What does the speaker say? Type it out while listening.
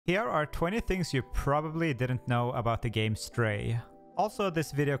Here are 20 things you probably didn't know about the game Stray. Also,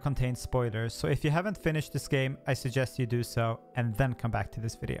 this video contains spoilers, so if you haven't finished this game, I suggest you do so and then come back to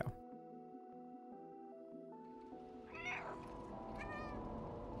this video.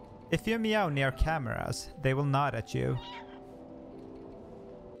 If you meow near cameras, they will nod at you.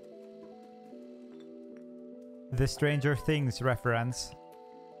 The Stranger Things reference.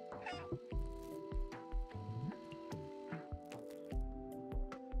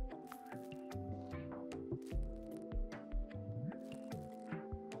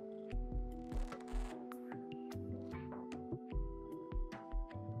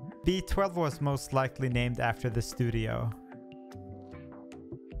 B12 was most likely named after the studio.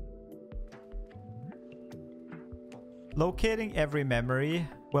 Locating every memory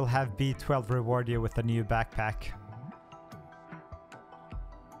will have B12 reward you with a new backpack.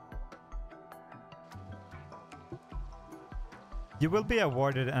 You will be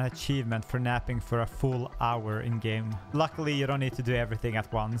awarded an achievement for napping for a full hour in-game. Luckily, you don't need to do everything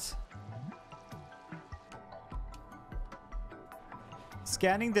at once.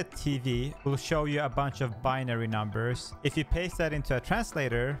 Scanning the TV will show you a bunch of binary numbers. If you paste that into a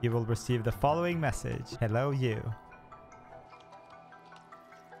translator, you will receive the following message. Hello, you.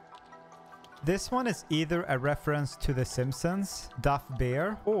 This one is either a reference to The Simpsons, Duff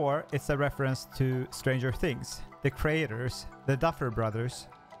Bear, or it's a reference to Stranger Things, the creators, the Duffer Brothers.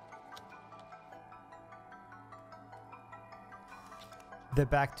 The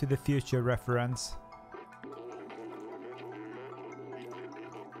Back to the Future reference.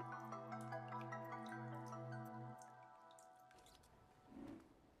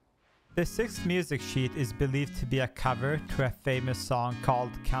 The sixth music sheet is believed to be a cover to a famous song called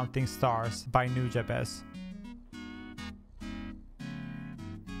Counting Stars by Nujabes.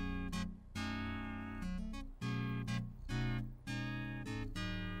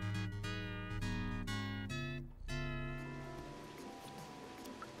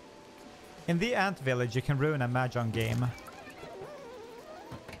 In the Ant Village, you can ruin a Mahjong game.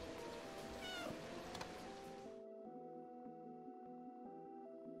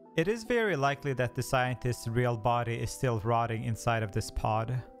 It is very likely that the scientist's real body is still rotting inside of this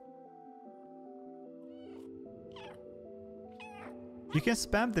pod. You can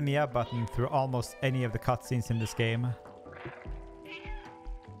spam the meow button through almost any of the cutscenes in this game.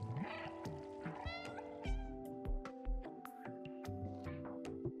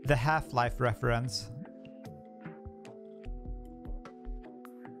 The Half-Life reference.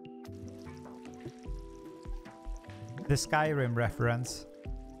 The Skyrim reference.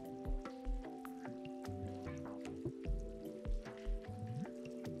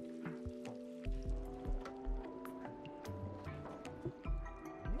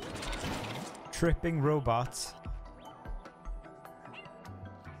 Tripping robots.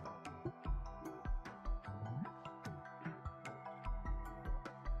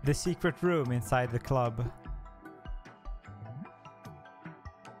 The secret room inside the club.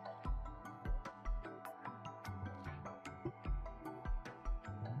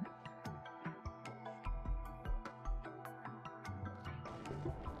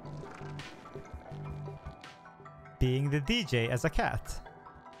 Being the DJ as a cat.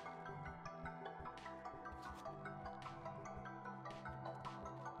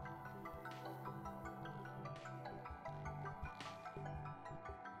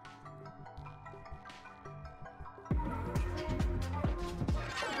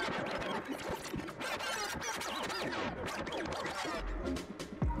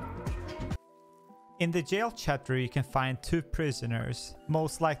 In the jail chapter, you can find two prisoners,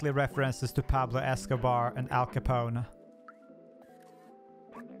 most likely references to Pablo Escobar and Al Capone.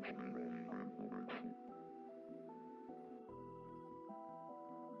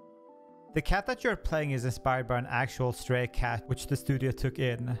 The cat that you're playing is inspired by an actual stray cat which the studio took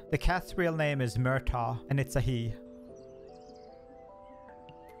in. The cat's real name is Murtaugh, and it's a he.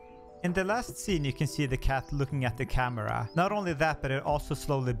 In the last scene, you can see the cat looking at the camera. Not only that, but it also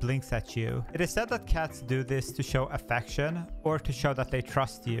slowly blinks at you. It is said that cats do this to show affection or to show that they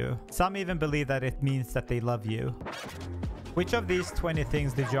trust you. Some even believe that it means that they love you. Which of these 20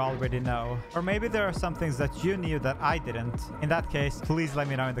 things did you already know? Or maybe there are some things that you knew that I didn't. In that case, please let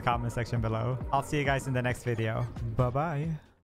me know in the comment section below. I'll see you guys in the next video. Bye bye.